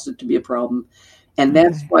can cause it to be a problem. And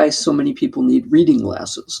that's why so many people need reading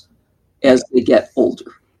glasses as they get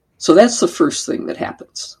older. So that's the first thing that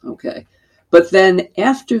happens, okay? But then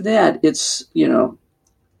after that, it's, the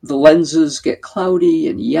lenses get cloudy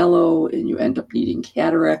and yellow, and you end up needing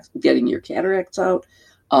getting your cataracts out,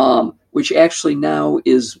 which actually now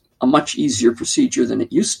is a much easier procedure than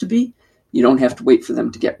it used to be. You don't have to wait for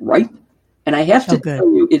them to get ripe. And I have to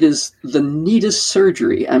tell you, it is the neatest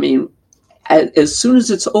surgery. I mean, as soon as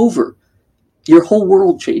it's over, your whole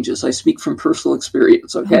world changes. I speak from personal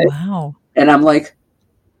experience, okay? Oh, wow. And I'm like,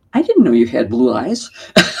 I didn't know you had blue eyes.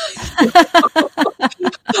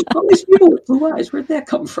 All these people with blue eyes, where'd that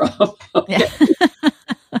come from? Okay.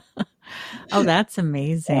 Oh, that's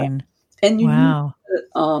amazing. And you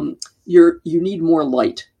you need more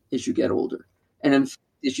light as you get older. And in fact,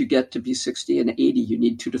 as you get to be 60 and 80, you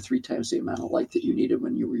need 2 to 3 times the amount of light that you needed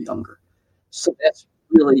when you were younger. So that's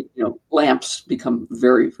really, lamps become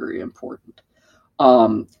very, very important.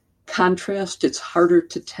 Contrast, it's harder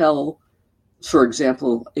to tell. For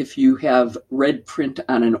example, if you have red print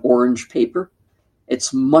on an orange paper,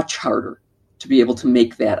 it's much harder to be able to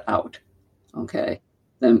make that out, okay,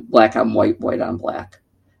 than black on white, white on black.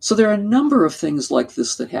 So there are a number of things like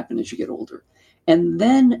this that happen as you get older. And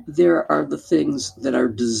then there are the things that are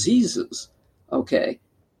diseases, okay,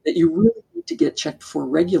 that you really need to get checked for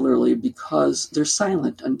regularly because they're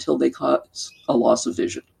silent until they cause a loss of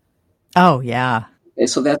vision. Oh, yeah. Okay,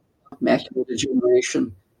 so that's macular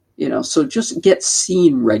degeneration, so just get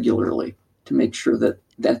seen regularly to make sure that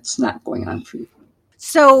that's not going on for you.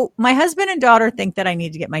 So my husband and daughter think that I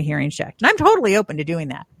need to get my hearing checked. And I'm totally open to doing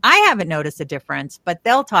that. I haven't noticed a difference, but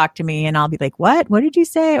they'll talk to me and I'll be like, what did you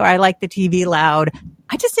say? Or I like the TV loud.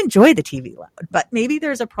 I just enjoy the TV loud, but maybe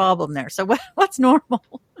there's a problem there. So what's normal?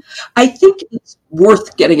 I think it's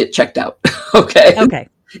worth getting it checked out. Okay. Okay.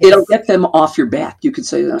 It'll get them off your back. You could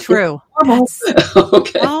say that. True.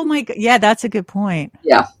 Okay. Oh my God. Yeah, that's a good point.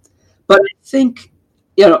 Yeah. But I think,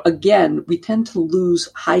 again, we tend to lose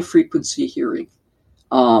high frequency hearing.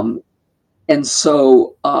 And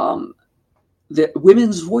so the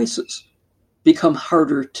women's voices become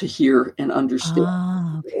harder to hear and understand.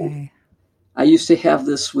 Oh, okay. I used to have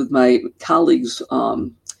this with my colleagues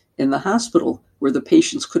in the hospital where the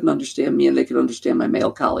patients couldn't understand me and they could understand my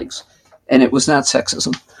male colleagues. And it was not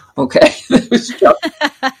sexism. Okay. It was just,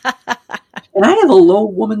 and I have a low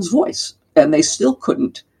woman's voice and they still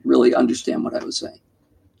couldn't really understand what I was saying.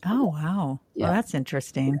 Oh, wow. Yeah. Well, that's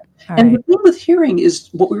interesting. All and right. the thing with hearing is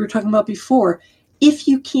what we were talking about before. If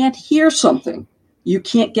you can't hear something, you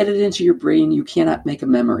can't get it into your brain. You cannot make a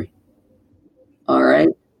memory. All right.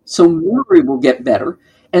 So memory will get better.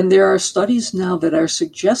 And there are studies now that are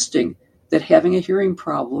suggesting that having a hearing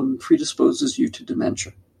problem predisposes you to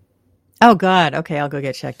dementia. Oh, God. Okay. I'll go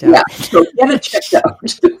get checked out. Yeah. So get it checked out.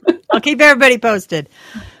 I'll keep everybody posted.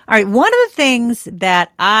 All right. One of the things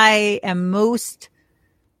that I am most,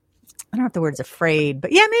 I don't know if the word's afraid,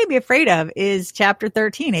 but yeah, maybe afraid of is chapter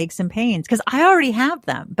 13, aches and pains, because I already have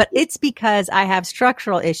them, but it's because I have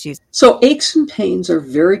structural issues. So aches and pains are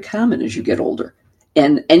very common as you get older,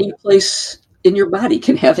 and any place in your body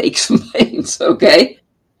can have aches and pains, okay?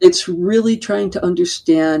 It's really trying to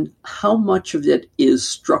understand how much of it is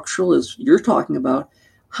structural, as you're talking about,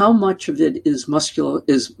 how much of it is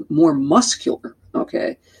more muscular,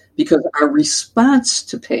 okay? Because our response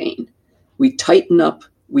to pain, we tighten up,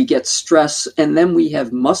 we get stress, and then we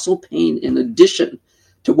have muscle pain in addition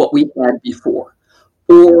to what we had before.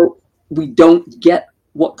 Or we don't get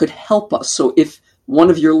what could help us. So if one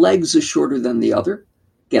of your legs is shorter than the other,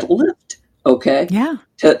 get a lift, okay? Yeah.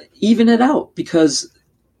 To even it out, because,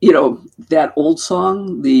 that old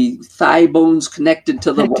song, the thigh bones connected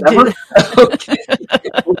to the whatever, okay,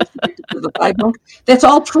 connected to the thigh bone, that's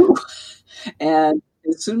all true. And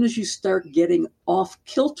as soon as you start getting off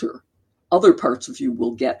kilter, other parts of you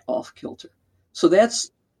will get off kilter. So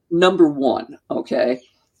that's number one, okay?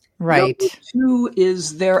 Right. Number two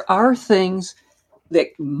is there are things that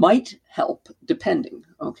might help depending,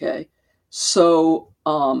 okay? So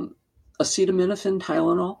acetaminophen,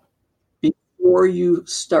 Tylenol, before you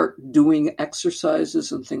start doing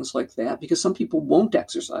exercises and things like that, because some people won't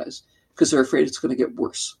exercise because they're afraid it's going to get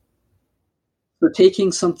worse. So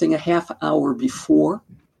taking something a half hour before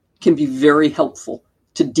can be very helpful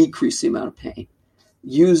to decrease the amount of pain.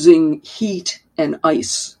 Using heat and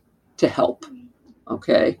ice to help,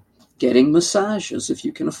 okay? Getting massages if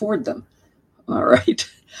you can afford them, all right?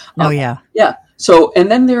 Oh, yeah. Yeah. So,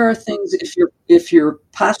 and then there are things, if your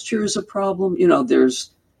posture is a problem,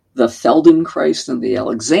 there's the Feldenkrais and the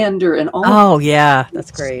Alexander and all. Oh, yeah.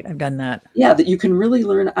 That's great. I've done that. Yeah, that you can really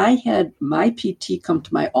learn. I had my PT come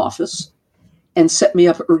to my office and set me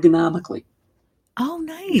up ergonomically. Oh,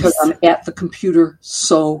 nice. Because I'm at the computer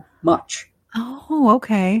so much. Oh,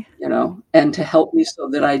 okay. And to help me so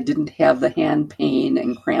that I didn't have the hand pain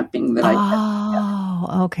and cramping that I had.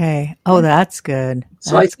 Oh, okay. Oh, that's good.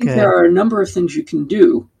 So I think there are a number of things you can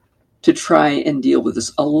do to try and deal with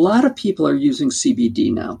this. A lot of people are using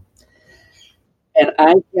CBD now. And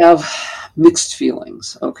I have mixed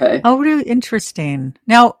feelings, okay? Oh, really interesting.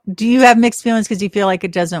 Now, do you have mixed feelings because you feel like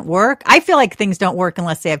it doesn't work? I feel like things don't work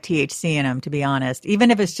unless they have THC in them, to be honest,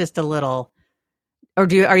 even if it's just a little. Or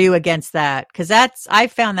are you against that? Because I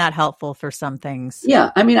found that helpful for some things.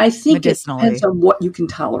 Yeah, I mean, I think it depends on what you can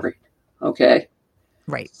tolerate, okay?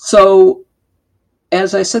 Right. So,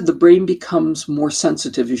 as I said, the brain becomes more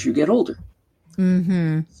sensitive as you get older.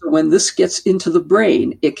 Mm-hmm. So when this gets into the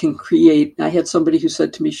brain, it can create. I had somebody who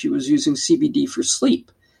said to me she was using CBD for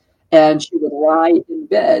sleep, and she would lie in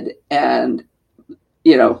bed and,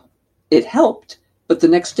 it helped, but the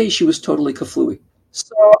next day she was totally kaflooey.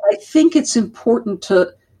 So I think it's important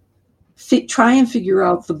to try and figure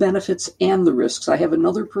out the benefits and the risks. I have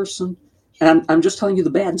another person, and I'm just telling you the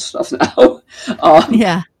bad stuff now,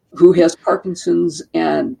 Yeah. who has Parkinson's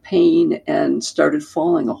and pain and started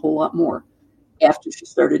falling a whole lot more after she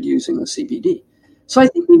started using the CBD. So I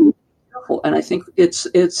think we need to be careful, and I think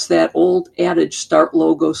it's that old adage: start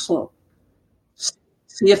low, go slow.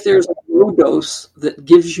 See if there's a low dose that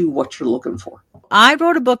gives you what you're looking for. I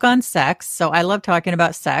wrote a book on sex, so I love talking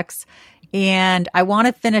about sex. And I want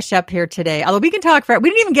to finish up here today. Although we can talk we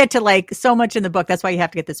didn't even get to so much in the book. That's why you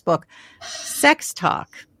have to get this book. Sex talk.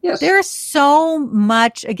 Yes. There is so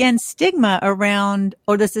much, again, stigma around,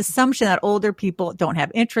 or this assumption that older people don't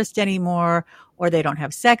have interest anymore, or they don't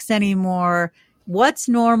have sex anymore. What's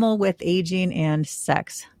normal with aging and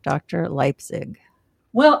sex, Dr. Leipzig?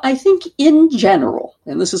 Well, I think in general,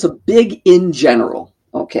 and this is a big in general,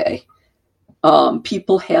 okay,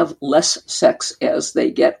 people have less sex as they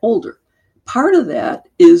get older. Part of that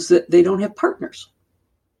is that they don't have partners,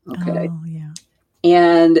 okay? Oh, yeah.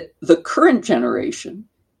 And the current generation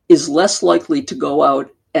is less likely to go out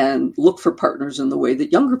and look for partners in the way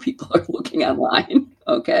that younger people are looking online,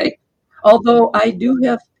 okay? Although I do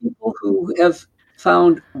have people who have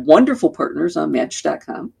found wonderful partners on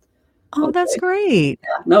Match.com. Oh, okay. That's great.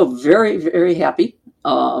 Yeah, no, very, very happy.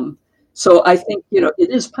 So I think, it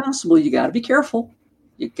is possible. You got to be careful.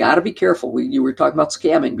 You got to be careful. You were talking about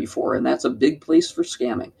scamming before, and that's a big place for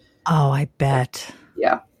scamming. Oh, I bet.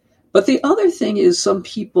 Yeah. But the other thing is some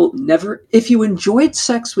people if you enjoyed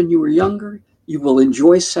sex when you were younger, you will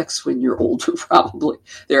enjoy sex when you're older, probably.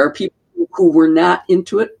 There are people who were not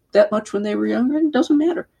into it that much when they were younger, and it doesn't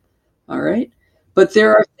matter. All right. But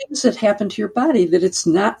there are things that happen to your body that it's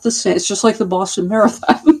not the same. It's just like the Boston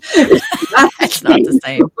Marathon. It's not the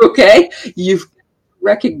same. Okay? You've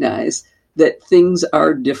recognized that things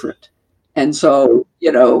are different. And so,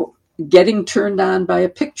 getting turned on by a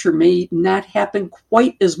picture may not happen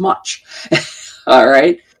quite as much. All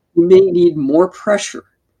right? You may need more pressure,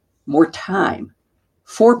 more time.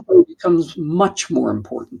 Foreplay becomes much more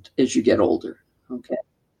important as you get older. Okay?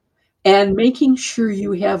 And making sure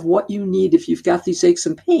you have what you need if you've got these aches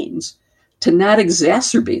and pains to not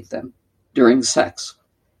exacerbate them during sex.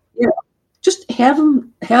 Just have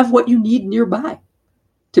what you need nearby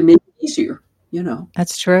to make it easier,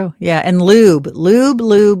 That's true. Yeah. And lube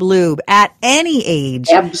at any age.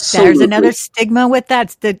 Absolutely. There's another stigma with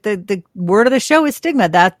that. The word of the show is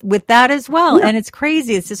stigma with that as well. Yeah. And it's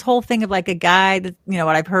crazy. It's this whole thing of a guy that,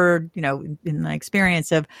 what I've heard, in my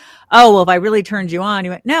experience of, oh, well, if I really turned you on,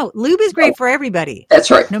 you went, no, lube is great for everybody. That's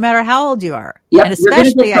right. No matter how old you are. Yep, and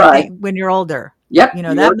especially I think when you're older. Yep.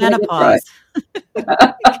 That menopause.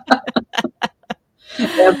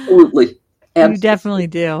 Absolutely. You definitely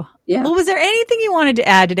do. Yeah. Well, was there anything you wanted to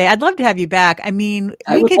add today? I'd love to have you back. I mean,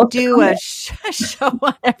 we could do a show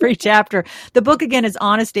on every chapter. The book, again, is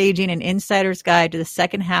Honest Aging, An Insider's Guide to the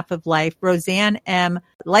Second Half of Life. Rosanne M.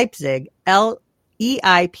 Leipzig, Leipzig,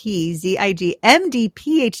 MD,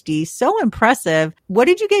 Ph.D. So impressive. What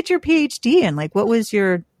did you get your Ph.D. in? What was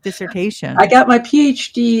your dissertation? I got my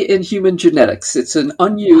Ph.D. in human genetics. It's an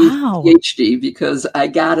unused Ph.D. because I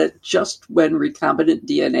got it just when recombinant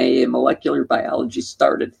DNA and molecular biology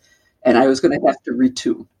started, and I was going to have to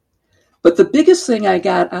retune. But the biggest thing I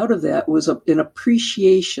got out of that was an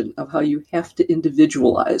appreciation of how you have to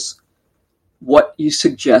individualize what you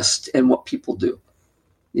suggest and what people do.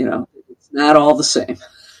 It's not all the same.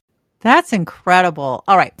 That's incredible.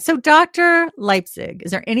 All right. So, Dr. Leipzig, is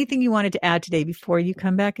there anything you wanted to add today before you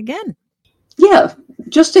come back again? Yeah,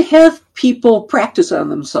 just to have people practice on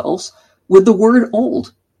themselves with the word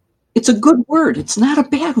old. It's a good word. It's not a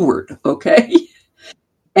bad word, okay?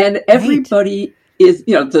 And everybody is,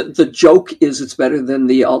 the joke is it's better than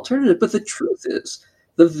the alternative, but the truth is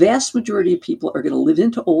the vast majority of people are going to live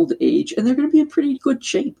into old age and they're going to be in pretty good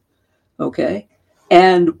shape, okay?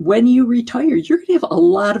 And when you retire, you're going to have a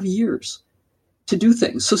lot of years to do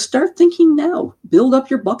things. So start thinking now. Build up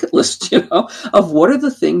your bucket list, of what are the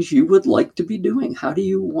things you would like to be doing? How do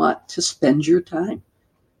you want to spend your time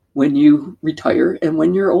when you retire and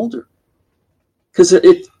when you're older? Because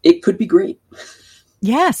it could be great.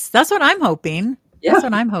 Yes, that's what I'm hoping. Yeah. That's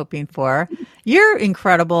what I'm hoping for. You're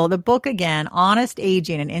incredible. The book, again, Honest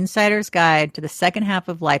Aging, An Insider's Guide to the Second Half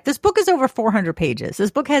of Life. This book is over 400 pages.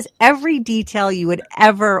 This book has every detail you would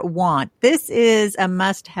ever want. This is a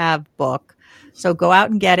must-have book. So go out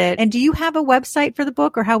and get it. And do you have a website for the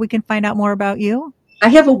book or how we can find out more about you? I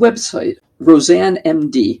have a website,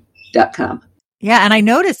 rosannemd.com. Yeah. And I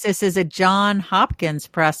noticed this is a John Hopkins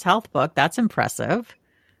Press health book. That's impressive.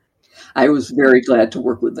 I was very glad to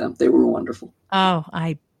work with them. They were wonderful. Oh,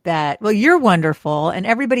 I bet. Well, you're wonderful. And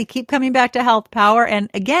everybody keep coming back to Health Power. And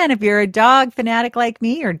again, if you're a dog fanatic like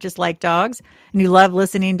me or just like dogs and you love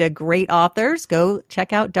listening to great authors, go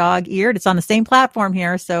check out Dog Eared. It's on the same platform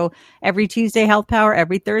here. So every Tuesday, Health Power,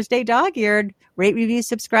 every Thursday, Dog Eared. Rate, review,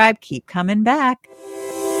 subscribe. Keep coming back.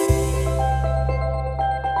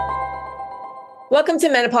 Welcome to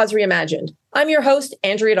Menopause Reimagined. I'm your host,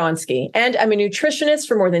 Andrea Donsky, and I'm a nutritionist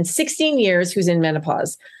for more than 16 years who's in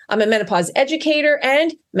menopause. I'm a menopause educator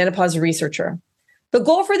and menopause researcher. The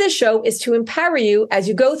goal for this show is to empower you as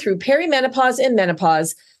you go through perimenopause and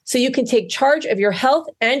menopause so you can take charge of your health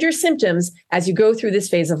and your symptoms as you go through this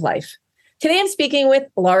phase of life. Today, I'm speaking with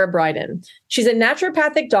Laura Bryden. She's a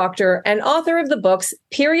naturopathic doctor and author of the books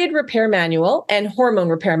Period Repair Manual and Hormone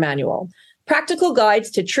Repair Manual, practical guides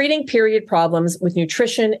to treating period problems with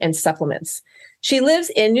nutrition and supplements. She lives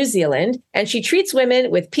in New Zealand and she treats women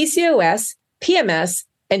with PCOS, PMS,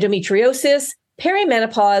 endometriosis,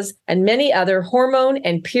 perimenopause, and many other hormone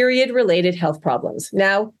and period-related health problems.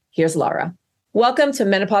 Now, here's Laura. Welcome to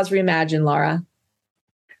Menopause Reimagined, Laura.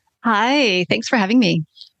 Hi, thanks for having me.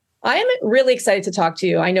 I am really excited to talk to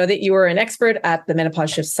you. I know that you are an expert at the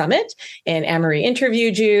Menopause Shift Summit, and Anne-Marie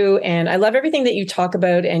interviewed you, and I love everything that you talk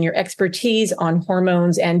about and your expertise on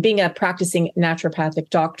hormones and being a practicing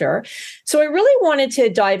naturopathic doctor. So I really wanted to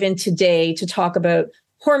dive in today to talk about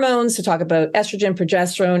hormones, to talk about estrogen,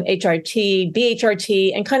 progesterone, HRT,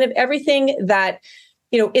 BHRT, and kind of everything that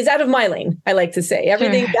is out of my lane, I like to say.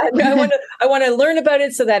 Everything Sure. that I want to learn about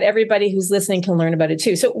it so that everybody who's listening can learn about it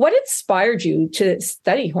too. So what inspired you to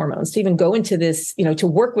study hormones, to even go into this, to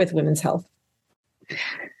work with women's health?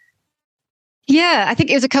 Yeah, I think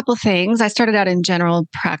it was a couple of things. I started out in general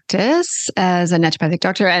practice as a naturopathic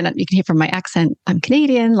doctor, and you can hear from my accent, I'm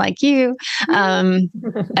Canadian, like you,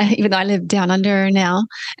 even though I live down under now.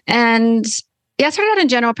 And yeah, I started out in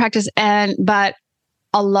general practice, but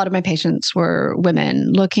a lot of my patients were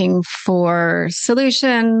women looking for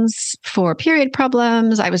solutions for period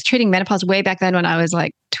problems. I was treating menopause way back then when I was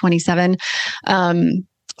like 27. So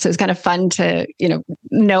it was kind of fun to,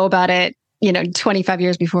 know about it, 25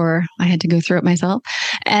 years before I had to go through it myself.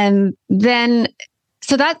 And then,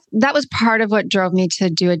 so that was part of what drove me to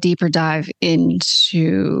do a deeper dive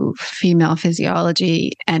into female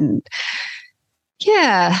physiology and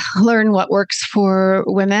learn what works for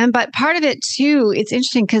women. But part of it too, it's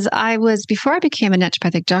interesting because before I became a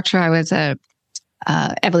naturopathic doctor, I was a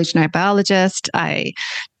evolutionary biologist. I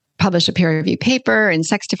published a peer-reviewed paper in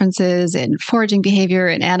sex differences in foraging behavior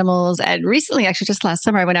in animals. And recently, actually just last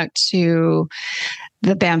summer, I went out to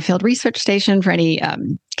the Bamfield Research Station for any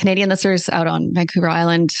Canadian listeners out on Vancouver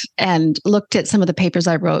Island and looked at some of the papers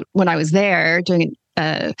I wrote when I was there doing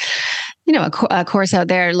a course out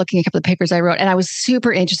there, looking at a couple of papers I wrote, and I was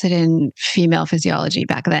super interested in female physiology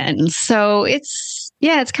back then. So it's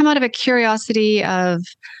come out of a curiosity of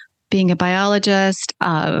being a biologist,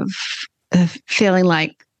 of feeling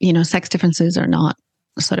like, sex differences are not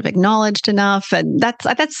sort of acknowledged enough. And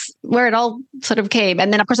that's where it all sort of came.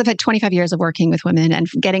 And then, of course, I've had 25 years of working with women and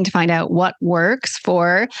getting to find out what works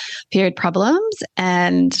for period problems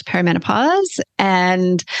and perimenopause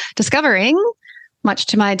and discovering, much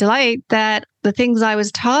to my delight, that the things I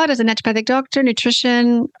was taught as a naturopathic doctor,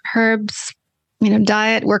 nutrition, herbs,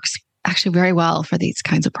 diet works actually very well for these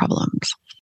kinds of problems.